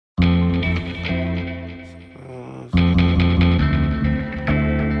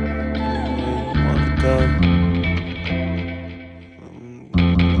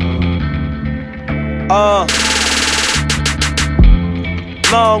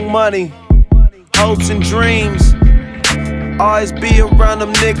Long money, hopes and dreams. Always be around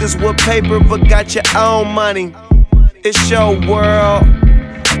them niggas with paper but got your own money. It's your world.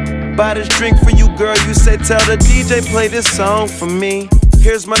 Buy this drink for you, girl. You say tell the DJ play this song for me.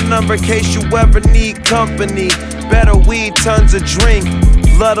 Here's my number in case you ever need company. Better weed, tons of drink.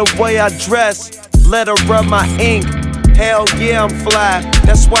 Love the way I dress, let her rub my ink. Hell yeah, I'm fly,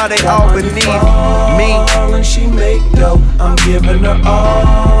 that's why they all beneath me. And she make dough, I'm giving her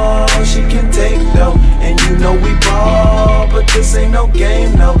all she can take though. And you know we ball, but this ain't no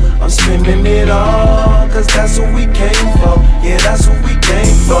game, no. I'm spending it all, cause that's what we came for. Yeah, that's what we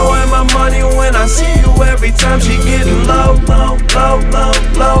came for. Blowing my money when I see you every time she getting low, low, low, low,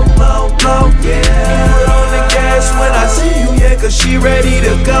 low, low, low. Yeah, put on the gas when I see you, yeah, cause she ready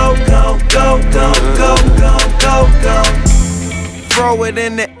to go, go, go, go, go, go, go, go. Throw it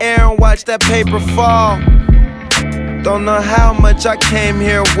in the air and watch that paper fall. Don't know how much I came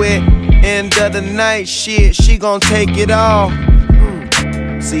here with. End of the night, shit, she gon' take it all.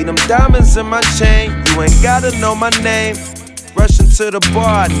 See them diamonds in my chain, you ain't gotta know my name. Rushing to the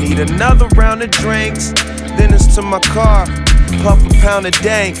bar, I need another round of drinks. Then it's to my car, puff a pound of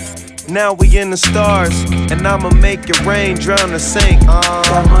dank. Now we in the stars, and I'ma make it rain, drown the sink.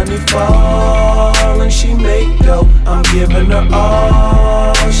 Got money fall and she make dough. I'm giving her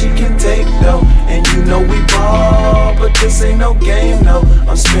all she can take though. And you know we ball, but this ain't no game, no.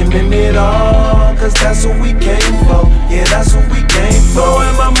 I'm spending it all, cause that's what we came for. Yeah, that's what we came for.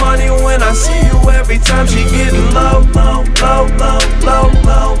 Blowing my money when I see you every time she getting low, low, low, low, low,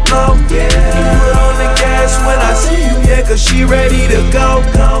 low, low. Yeah, put on the gas when I see you, yeah, cause she ready to go,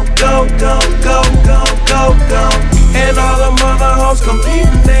 go, go, go, go, go, go, go. And all the mother hoes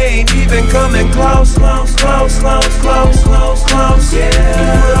competing, they ain't even coming close, close, close, close, close, close, close. Yeah,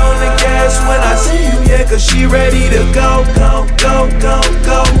 put on the gas when I see you, yeah, cause she ready to go, go, go, go,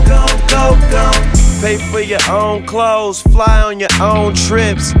 go, go, go, go. Pay for your own clothes, fly on your own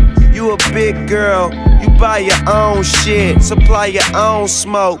trips. You a big girl, you buy your own shit. Supply your own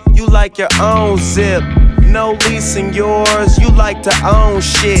smoke, you like your own zip. No leasing yours, you like to own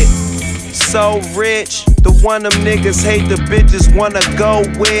shit. So rich, the one them niggas hate, the bitches wanna go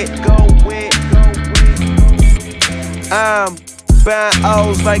with. I'm buying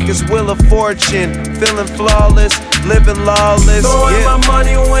O's like it's Wheel of Fortune. Feeling flawless, living lawless. Blowing my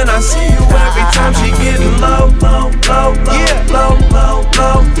money when I see you every time she getting low, low, low, low, yeah, low, low,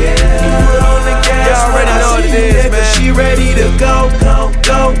 low. Yeah, put on the gas. You already know what it is, man. Cause she ready to go, go,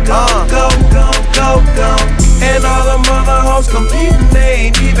 go, go, go, go, go, go. And all the mother hoes competing, they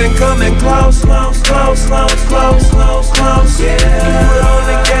ain't even coming close, close, close, close, close, close, close. Yeah, put on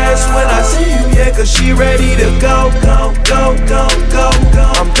the gas when I see you, yeah, cause she ready to go, go, go, go, go, go.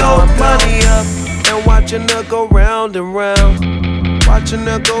 I'm throwing money up and watching her go round and round. Watching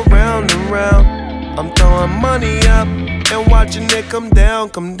her go round and round. I'm throwing money up and watching it come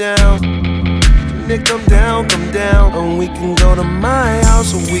down, come down. It come down, come down. And we can go to my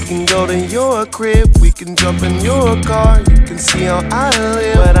house, or we can go to your crib. We can jump in your car, you can see how I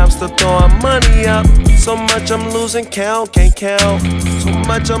live. But I'm still throwing money up. So much I'm losing count, can't count. So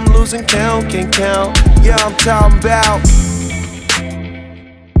much I'm losing count, can't count. Yeah, I'm talking about